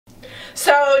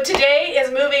So today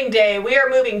is moving day. We are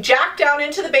moving Jack down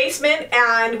into the basement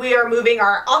and we are moving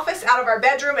our office out of our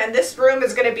bedroom, and this room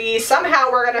is going to be,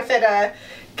 somehow we're going to fit a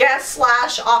guest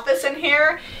slash office in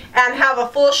here and have a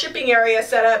full shipping area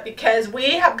set up because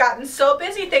we have gotten so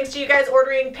busy thanks to you guys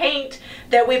ordering paint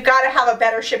that we've got to have a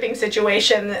better shipping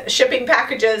situation. Shipping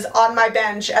packages on my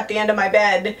bench at the end of my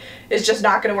bed is just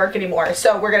not going to work anymore.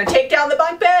 So we're going to take down the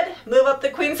bunk bed, move up the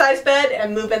queen size bed,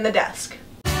 and move in the desk.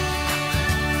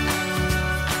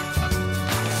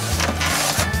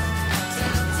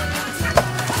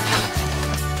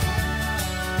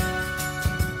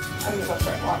 I'm going to go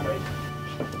start laundry.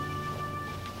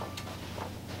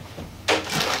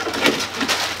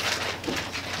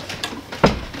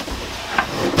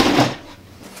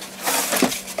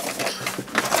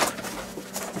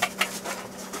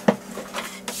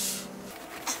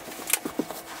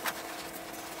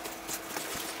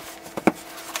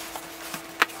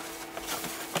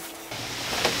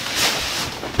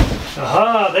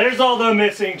 Aha, there's all the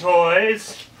missing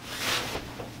toys.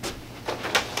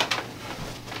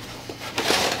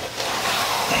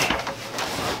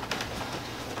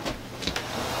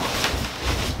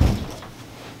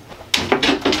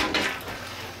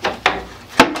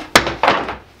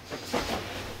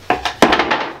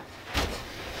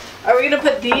 Are we going to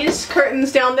put these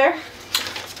curtains down there?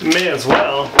 May as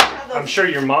well. I'm sure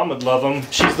your mom would love them.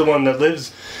 She's the one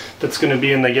that's going to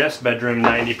be in the guest bedroom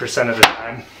 90% of the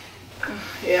time.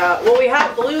 Yeah, well, we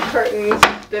have blue curtains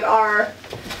that are,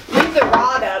 leave the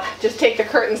rod up, just take the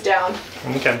curtains down.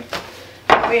 Okay.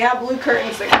 We have blue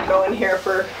curtains that can go in here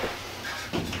for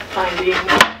time being.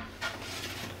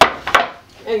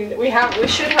 And we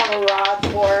should have a rod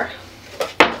for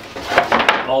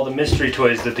all the mystery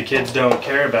toys that the kids don't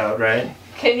care about, right?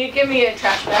 Can you give me a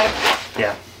trash bag?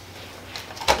 Yeah.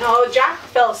 No, Jack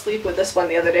fell asleep with this one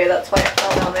the other day, that's why it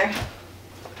fell down there.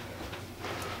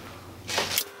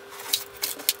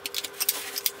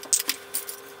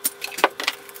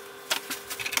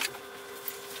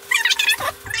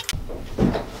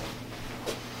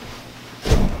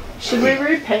 Should we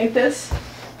repaint this?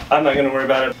 I'm not going to worry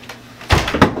about it.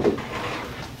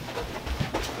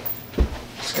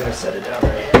 Just going to set it down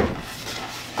right here.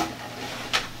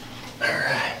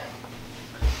 Alright.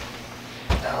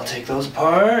 I'll take those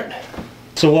apart.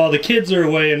 So while the kids are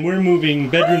away and we're moving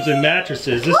bedrooms and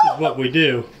mattresses, this is what we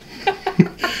do.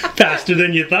 Faster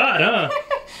than you thought, huh?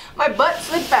 My butt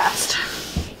slid fast.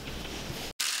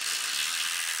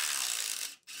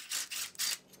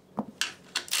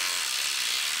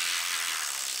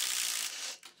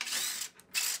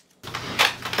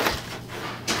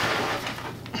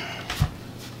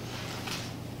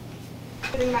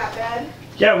 That bed.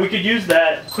 Yeah, we could use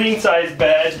that queen size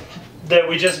bed that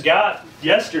we just got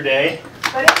yesterday.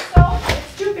 But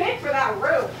it's too big for that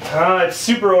room. It's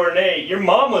super ornate. Your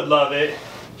mom would love it.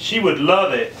 She would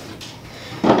love it.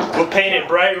 We'll paint it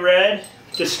bright red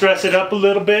to stress it up a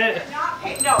little bit.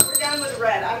 No, we're done with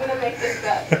red. I'm gonna make this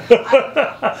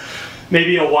bed.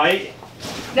 Maybe a white?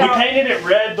 No. We painted it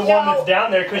red, the one that's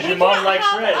down there, because your mom likes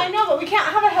red. I know, but we can't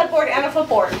have a headboard and a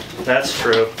footboard. That's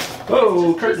true.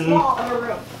 Whoa, curtain. Too small of a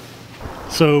room.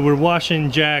 So we're washing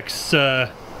Jack's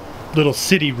little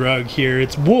city rug here.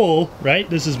 It's wool, right?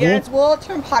 This is wool? Yeah, it's wool. It's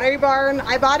from Pottery Barn.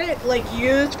 I bought it like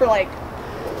used for like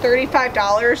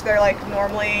 $35. They're like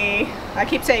normally, I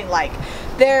keep saying like,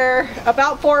 they're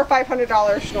about $400 or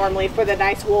 $500 normally for the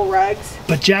nice wool rugs.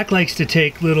 But Jack likes to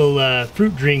take little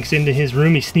fruit drinks into his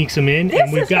room. He sneaks them in.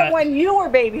 This is from when you were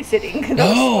babysitting.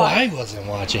 No, I wasn't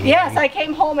watching. Yes, I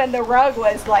came home and the rug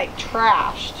was like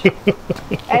trashed.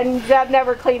 And Deb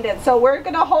never cleaned it. So we're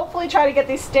gonna hopefully try to get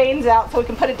these stains out so we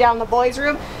can put it down in the boys'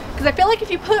 room. Because I feel like if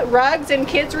you put rugs in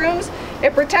kids' rooms,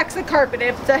 it protects the carpet.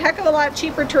 It's a heck of a lot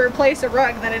cheaper to replace a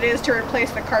rug than it is to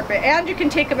replace the carpet. And you can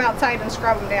take them outside and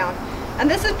scrub them down. And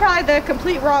this is probably the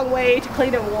complete wrong way to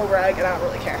clean a wool rug, and I don't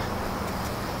really care.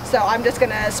 So I'm just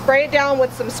gonna spray it down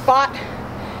with some spot.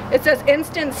 It says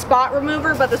instant spot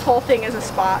remover, but this whole thing is a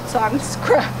spot. So I'm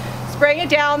spraying it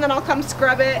down, then I'll come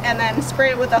scrub it, and then spray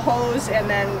it with a hose, and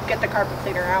then get the carpet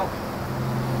cleaner out.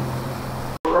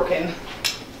 Broken.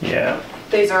 Yeah.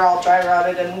 These are all dry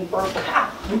rotted and broken.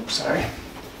 Ah. Oops, sorry.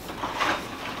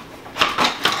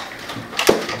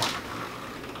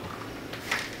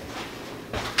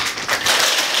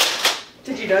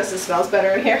 Did you notice it smells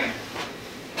better in here?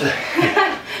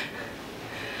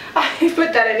 I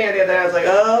put that in here the other day. I was like,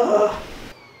 oh.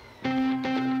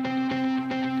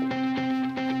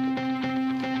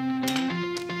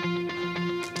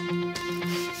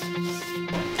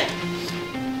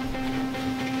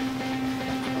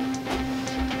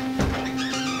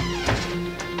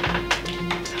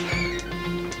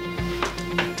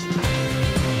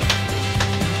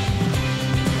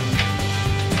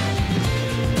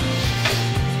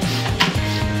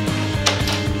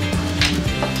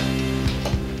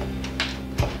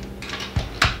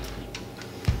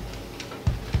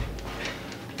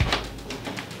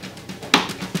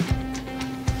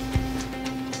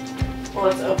 Well,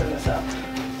 let's open this up.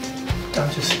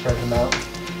 I'll just spread them out.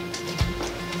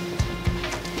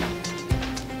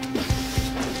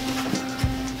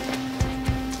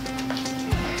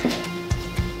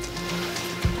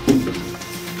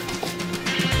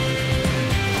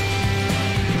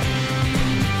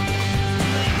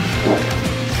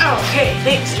 Okay,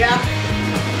 thanks, Jack.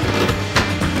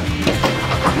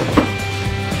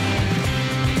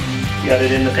 You got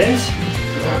it in the pins?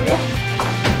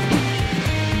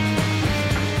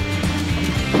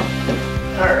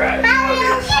 Alright.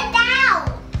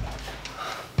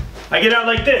 I get out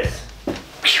like this.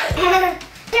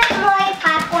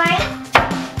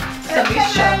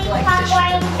 Somebody's shoved like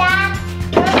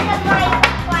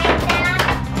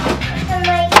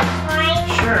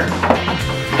Sure.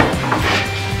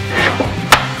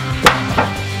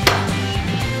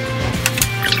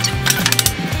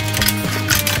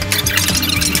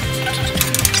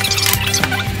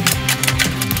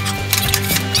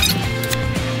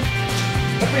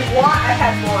 If we want a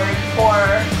headboard for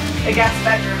the guest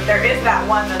bedroom, there is that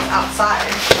one that's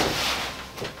outside.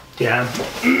 Yeah.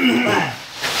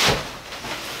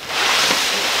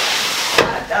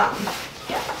 But, yeah.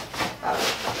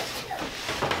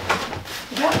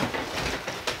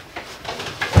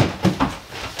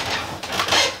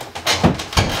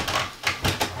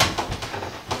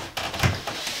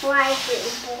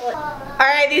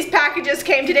 Alright, these packages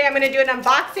came today. I'm going to do an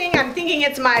unboxing. I'm thinking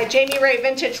it's my Jami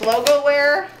Vintage logo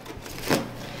wear.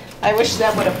 I wish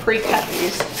Zeb would have pre-cut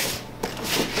these.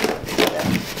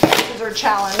 These are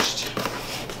challenged.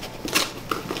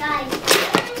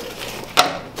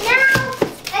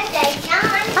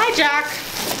 Hi, Jack.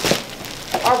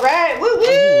 Alright, woo woo!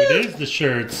 Ooh, it is the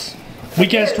shirts. We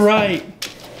guessed right.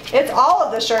 It's all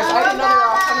of the shirts. I didn't know they were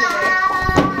all coming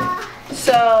today.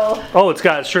 So, Oh, it's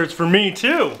got shirts for me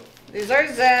too. these are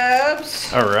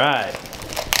Zeb's. Alright.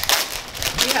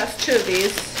 He has 2 of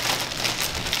these.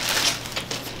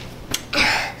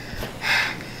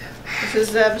 This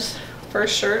is Zeb's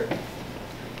first shirt.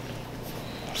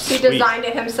 He designed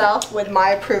it himself with my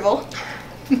approval.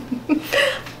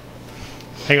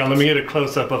 Hang on, let me get a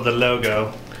close-up of the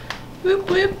logo. Whoop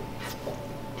whoop.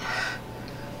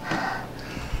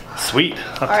 Sweet.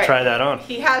 I'll have to try that on.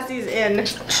 He has these in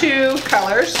 2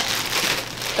 colors.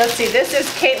 Let's see, this is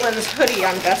Caitlin's hoodie,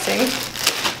 I'm guessing.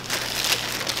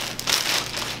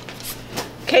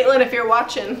 Caitlin, if you're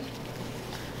watching,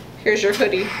 here's your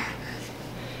hoodie.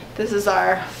 This is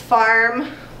our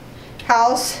farmhouse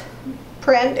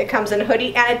print. It comes in a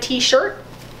hoodie and a t-shirt.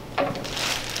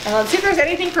 And let's see if there's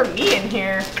anything for me in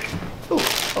here. Ooh,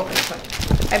 open this one.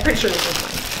 I'm pretty sure this is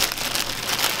mine.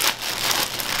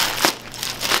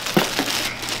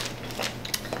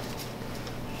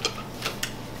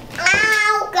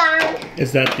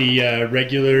 Is that the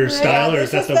regular style, or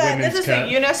is that the women's cut?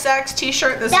 This is a unisex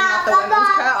t-shirt. This is not the women's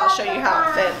cut. I'll show you how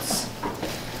it fits.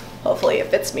 Hopefully it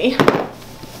fits me.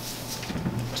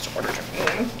 Just ordered it.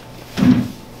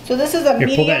 So this is a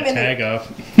medium. Pull that tag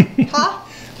off. Huh?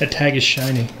 That tag is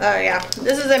shiny. Oh yeah.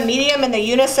 This is a medium in the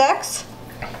unisex.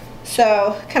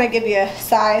 So kind of give you a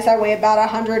size. I weigh about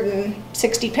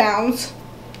 160 pounds,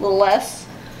 a little less.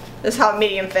 This is how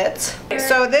medium fits.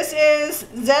 So this is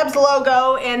Zeb's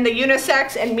logo in the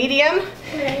unisex and medium.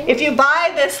 If you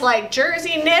buy this like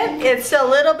jersey knit, it's a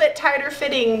little bit tighter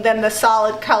fitting than the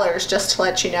solid colors, just to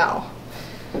let you know.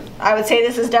 I would say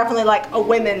this is definitely like a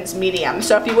women's medium.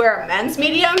 So if you wear a men's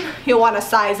medium, you'll want to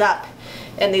size up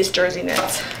in these jersey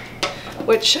knits.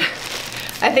 Which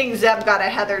I think Zeb got a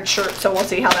heathered shirt, so we'll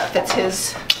see how that fits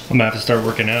his. I'm gonna have to start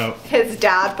working out. His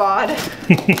dad bod.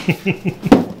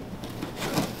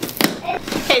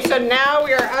 Okay, so now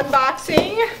we are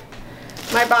unboxing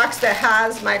my box that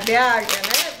has my bag in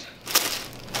it.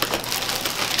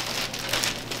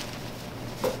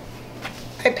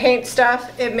 I paint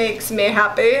stuff, it makes me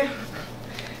happy.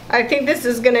 I think this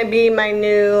is gonna be my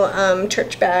new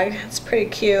church bag. It's pretty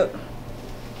cute.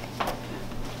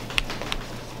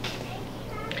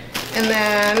 And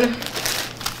then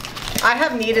I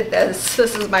have needed this.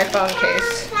 This is my phone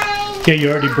case. Yeah,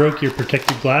 you already broke your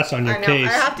protective glass on your case.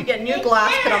 I have to get new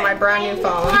glass put on my brand new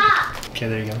phone. Okay,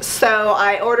 there you go. So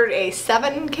I ordered a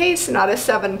 7 case, not a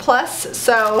 7 Plus.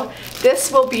 So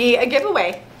this will be a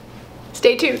giveaway.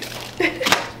 Stay tuned.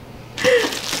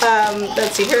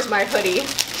 Let's see, here's my hoodie.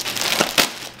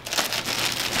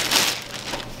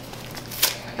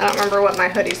 I don't remember what my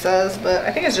hoodie says, but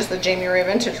I think it's just the Jami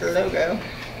Vintage logo.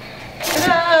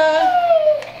 Ta-da!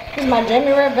 Here's my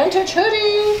Jami Vintage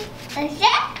hoodie.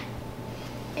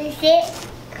 Is it?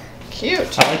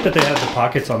 Cute. I like that they have the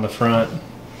pockets on the front.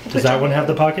 Does that one have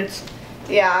the pockets?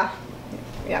 Yeah.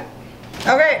 Yeah.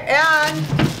 Okay, and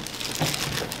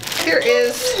Here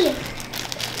is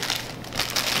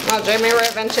Jami Ray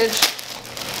vintage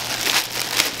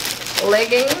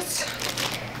leggings.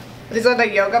 These are the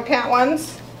yoga pant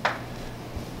ones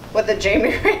with the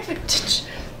Jami Ray vintage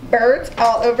birds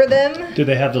all over them. Do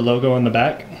they have the logo on the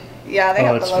back? Yeah, they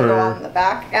have the logo on the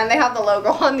back, and they have the logo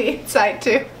on the inside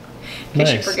too. In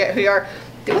case you forget who you are.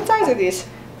 Dude, what size are these?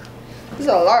 These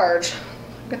are large.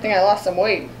 Good thing I lost some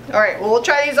weight. All right, well, we'll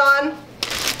try these on,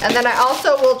 and then I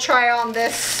also will try on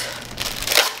this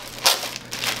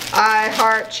I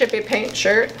Heart Chippy Paint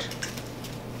shirt.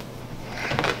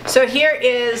 So here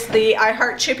is the I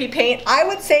Heart Chippy Paint. I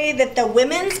would say that the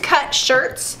women's cut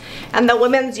shirts and the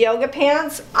women's yoga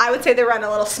pants, I would say they run a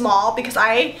little small because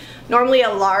normally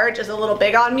a large is a little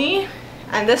big on me,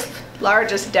 and this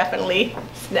large is definitely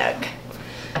snug.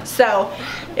 So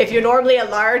if you're normally a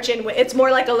large, it's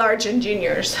more like a large in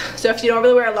juniors. So if you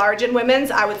normally wear a large in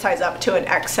women's, I would size up to an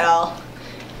XL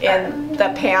in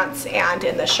the pants and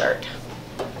in the shirt.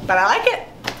 But I like it.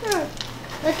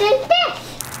 Look at this.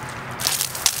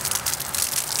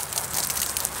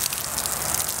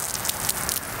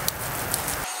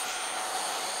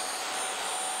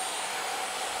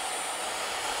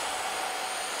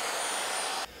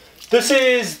 This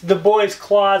is the boys'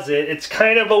 closet. It's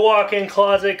kind of a walk-in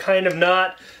closet, kind of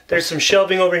not. There's some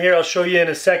shelving over here I'll show you in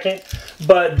a second.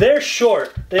 But they're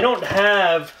short. They don't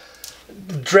have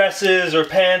dresses or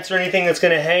pants or anything that's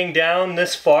going to hang down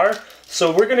this far.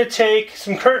 So we're going to take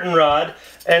some curtain rod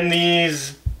and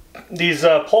these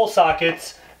pole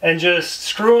sockets and just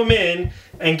screw them in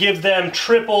and give them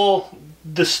triple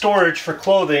the storage for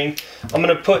clothing. I'm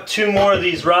gonna put 2 more of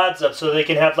these rods up so they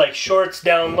can have like shorts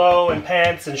down low and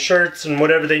pants and shirts and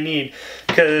whatever they need,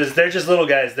 because they're just little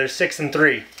guys. They're 6 and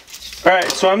 3. All right,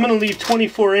 so I'm gonna leave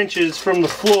 24 inches from the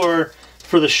floor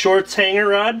for the shorts hanger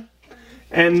rod,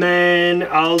 and then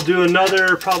I'll do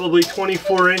another probably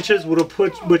 24 inches,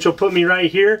 which will put me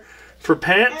right here for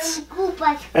pants,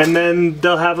 and then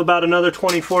they'll have about another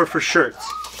 24 for shirts.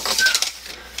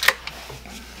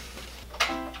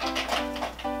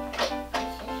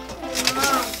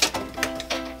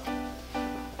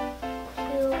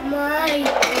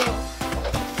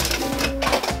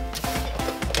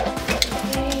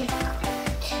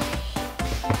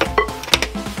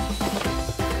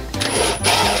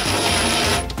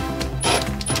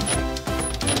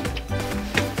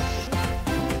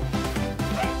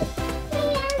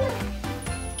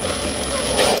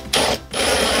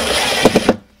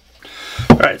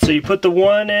 So you put the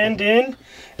one end in,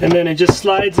 and then it just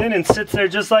slides in and sits there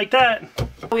just like that.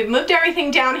 We've moved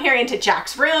everything down here into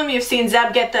Jack's room. You've seen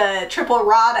Zeb get the triple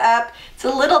rod up. It's a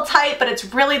little tight, but it's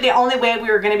really the only way we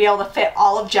were going to be able to fit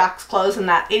all of Jack's clothes in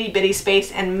that itty bitty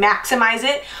space and maximize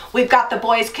it. We've got the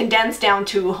boys condensed down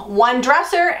to 1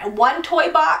 dresser, 1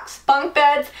 toy box, bunk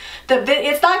beds.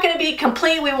 It's not going to be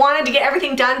complete. We wanted to get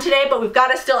everything done today, but we've got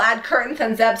to still add curtains,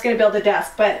 and Zeb's going to build a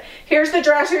desk. But here's the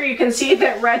dresser. You can see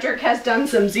that Rederick has done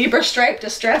some zebra stripe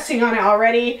distressing on it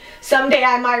already. Someday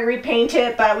I might repaint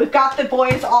it, but we've got the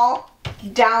boys all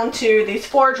down to these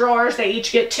 4 drawers. They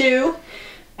each get 2.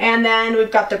 And then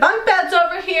we've got the bunk beds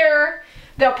over here.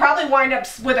 They'll probably wind up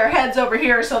with their heads over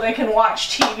here so they can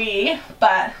watch TV,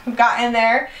 but we've got in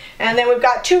there. And then we've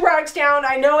got 2 rugs down.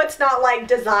 I know it's not like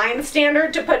design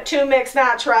standard to put 2 mix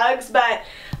match rugs, but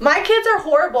my kids are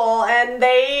horrible, and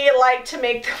they like to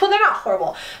make, well, they're not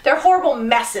horrible. They're horrible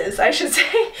messes, I should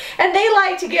say. And they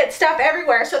like to get stuff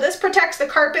everywhere. So this protects the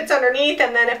carpets underneath,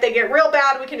 and then if they get real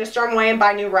bad, we can just throw them away and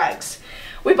buy new rugs.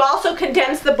 We've also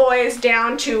condensed the boys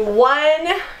down to 1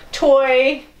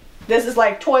 toy, this is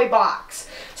like toy box.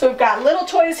 So we've got little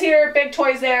toys here, big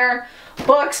toys there,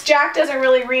 books. Jack doesn't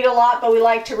really read a lot, but we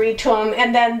like to read to him.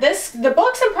 And then the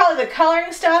books and probably the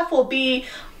coloring stuff will be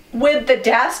with the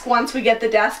desk. Once we get the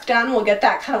desk done, we'll get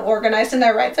that kind of organized in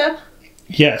there, right, Zeb?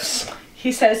 Yes.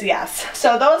 He says yes.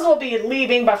 So those will be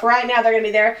leaving, but for right now they're going to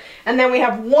be there. And then we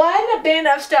have 1 bin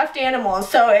of stuffed animals.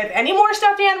 So if any more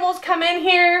stuffed animals come in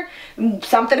here,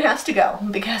 something has to go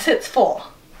because it's full.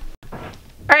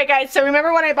 Alright guys, so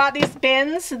remember when I bought these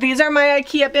bins? These are my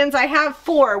IKEA bins. I have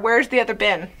 4. Where's the other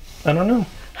bin? I don't know.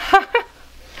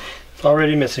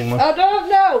 Already missing one. I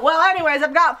don't know. Well, anyways,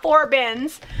 I've got 4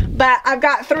 bins, but I've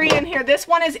got 3 in here. This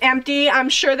one is empty. I'm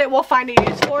sure that we'll find a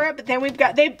use for it, but then we've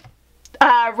got,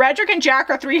 Rederick and Jack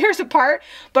are 3 years apart,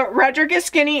 but Rederick is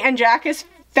skinny and Jack is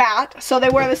fat, so they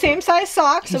wear the same size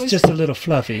socks. He's just a little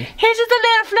fluffy. He's just a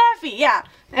little fluffy, yeah.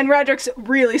 And Rederick's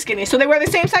really skinny, so they wear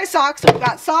the same size socks. So we've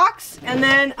got socks and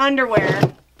then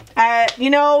underwear. You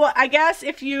know, I guess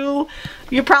if you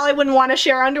probably wouldn't want to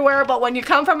share underwear, but when you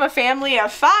come from a family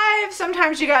of 5,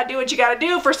 sometimes you gotta do what you gotta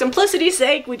do. For simplicity's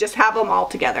sake, we just have them all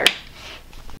together.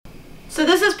 So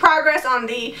this is progress on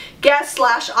the guest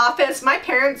slash office. My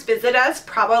parents visit us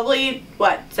probably,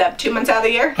 what, Zeb, 2 months out of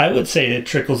the year? I would say it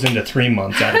trickles into 3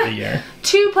 months out of the year.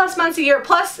 2+ months a year,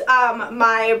 plus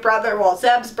my brother, well,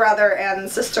 Zeb's brother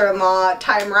and sister-in-law,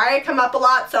 Ty and Mariah, come up a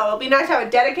lot, so it'll be nice to have a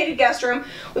dedicated guest room.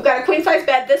 We've got a queen-size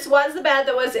bed. This was the bed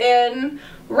that was in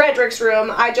Rederick's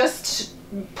room. I just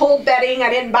pulled bedding. I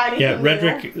didn't buy anything. Yeah,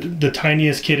 Rederick, the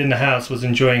tiniest kid in the house, was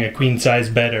enjoying a queen-size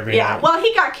bed every night. Yeah, well,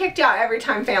 he got kicked out every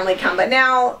time family come, but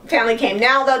now family came.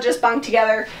 Now they'll just bunk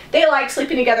together. They like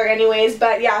sleeping together anyways,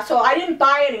 but yeah, so I didn't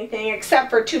buy anything except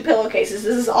for 2 pillowcases.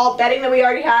 This is all bedding that we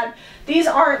already had. These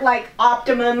aren't like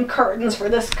optimum curtains for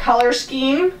this color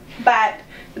scheme, but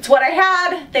it's what I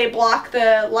had. They block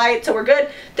the light, so we're good.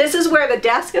 This is where the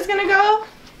desk is gonna go.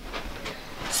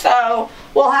 So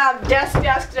we'll have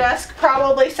desk,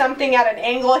 probably something at an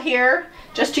angle here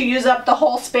just to use up the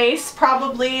whole space.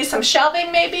 Probably some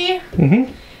shelving maybe.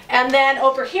 And then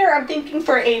over here I'm thinking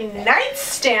for a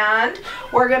nightstand,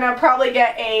 we're going to probably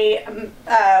get a,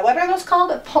 what are those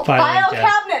called? File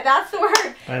cabinet, that's the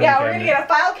word. Yeah, we're going to get a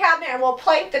file cabinet and we'll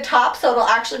plank the top so it'll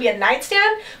actually be a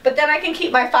nightstand, but then I can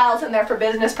keep my files in there for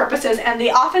business purposes. And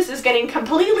the office is getting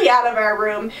completely out of our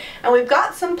room, and we've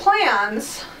got some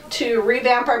plans to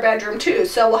revamp our bedroom too.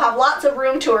 So we'll have lots of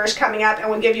room tours coming up, and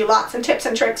we'll give you lots of tips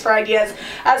and tricks for ideas.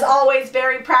 As always,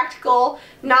 very practical,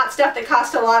 not stuff that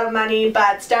costs a lot of money,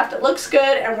 but stuff that looks good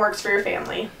and works for your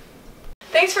family.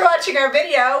 Thanks for watching our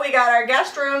video. We got our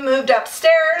guest room moved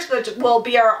upstairs, which will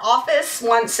be our office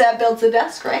once Seb builds the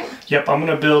desk, right? Yep, I'm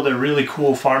going to build a really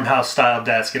cool farmhouse style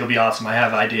desk. It'll be awesome. I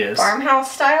have ideas.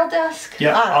 Farmhouse style desk?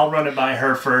 Yeah, I'll run it by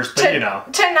her first, but you know.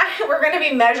 Tonight we're going to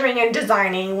be measuring and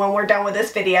designing when we're done with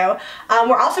this video.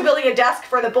 We're also building a desk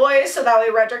for the boys so that way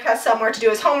Rederick has somewhere to do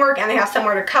his homework and they have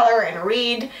somewhere to color and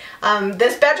read.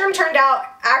 This bedroom turned out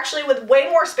actually with way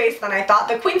more space than I thought.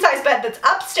 The queen size bed that's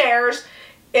upstairs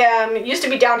used to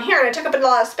be down here and it took up a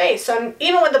lot of space. So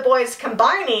even with the boys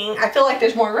combining, I feel like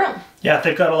there's more room. Yeah,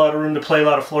 they've got a lot of room to play, a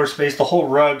lot of floor space. The whole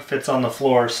rug fits on the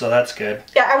floor, so that's good.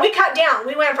 Yeah, and we cut down.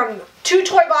 We went from 2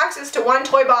 toy boxes to 1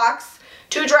 toy box,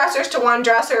 2 dressers to 1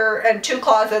 dresser, and 2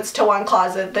 closets to 1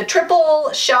 closet. The triple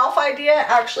shelf idea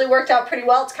actually worked out pretty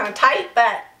well. It's kind of tight,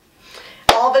 but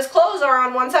all of his clothes are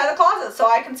on one side of the closet, so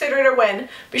I consider it a win.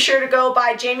 Be sure to go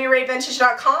by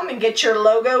JamiRayVintage.com and get your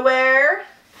logo wear.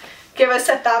 Give us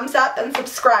a thumbs up and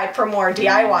subscribe for more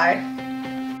DIY.